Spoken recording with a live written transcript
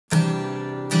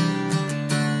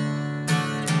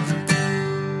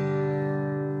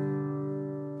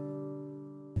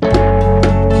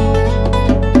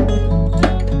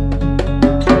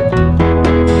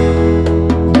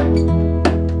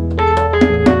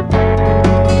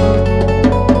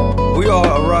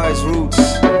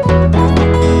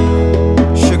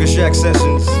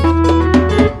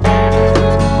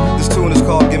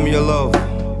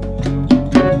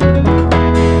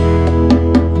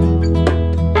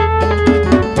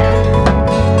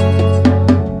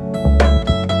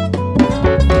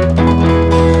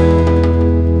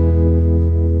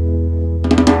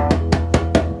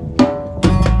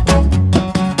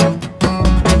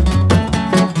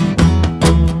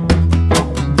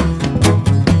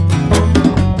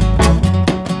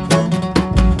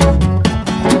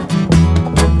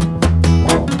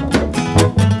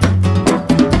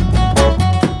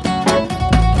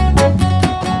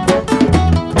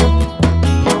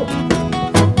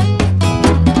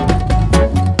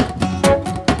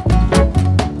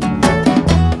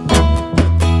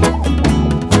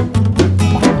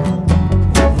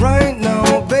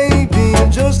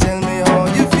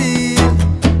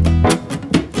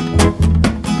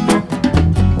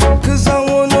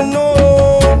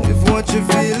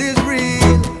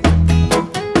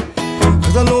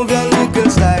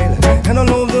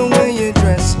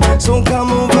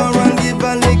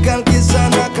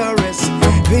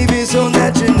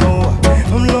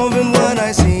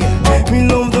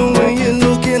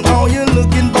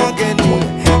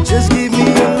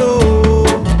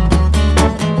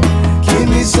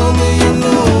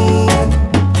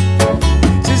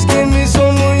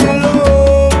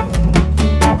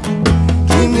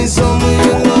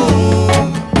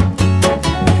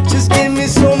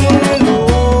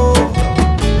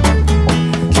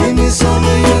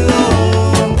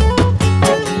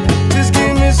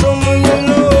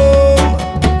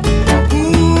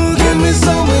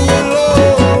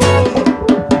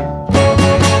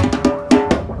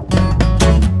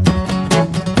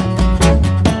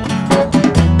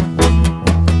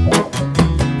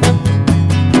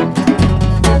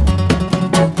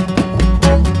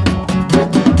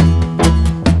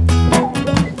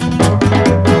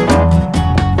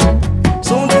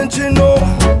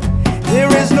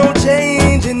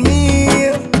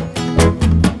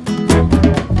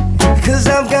'cause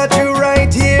I've got you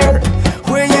right here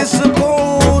where you're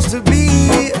supposed to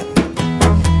be.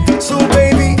 So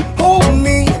baby, hold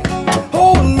me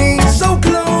so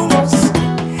close,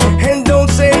 and don't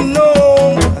say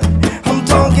no. I'm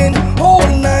talking all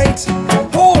night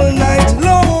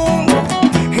long.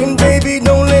 And baby,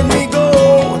 don't let me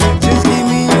go. Just give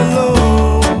me your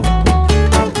love.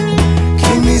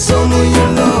 Give me some of your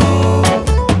love.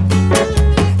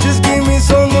 Just give me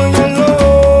some of your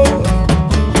love.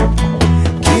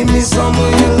 Give me some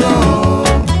of your love.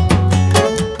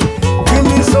 Give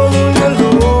me some of your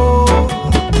love.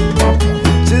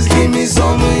 Just give me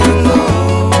some of your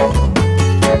love.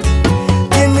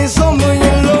 Give me some of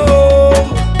your love.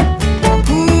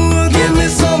 Ooh, give me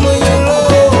some of your love.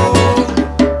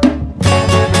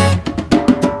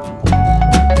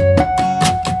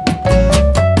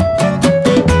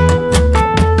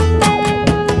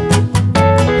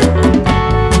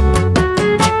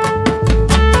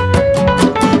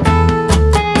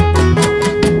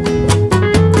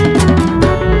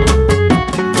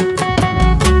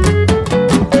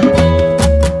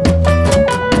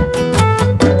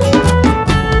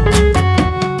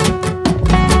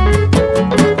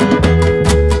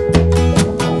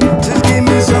 Just give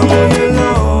me some of your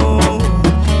love.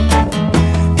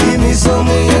 Give me some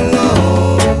of your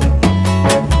love.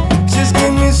 Just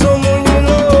give me some of your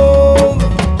love.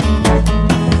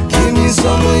 Give me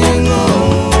some of your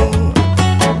love.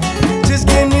 Just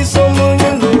give me some of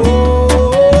your love.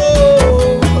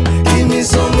 Give me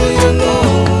some of your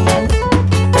love.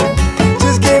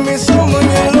 Just give me some of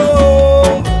your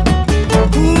love.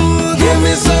 Ooh, give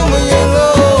me some of your love.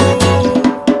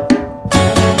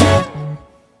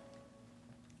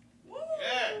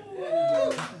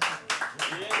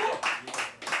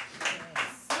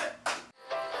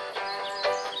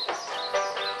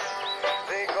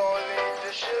 They call it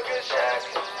the Sugarshack.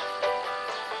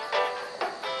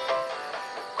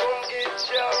 Come get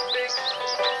your fix,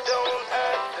 don't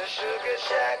at the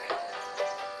Sugarshack.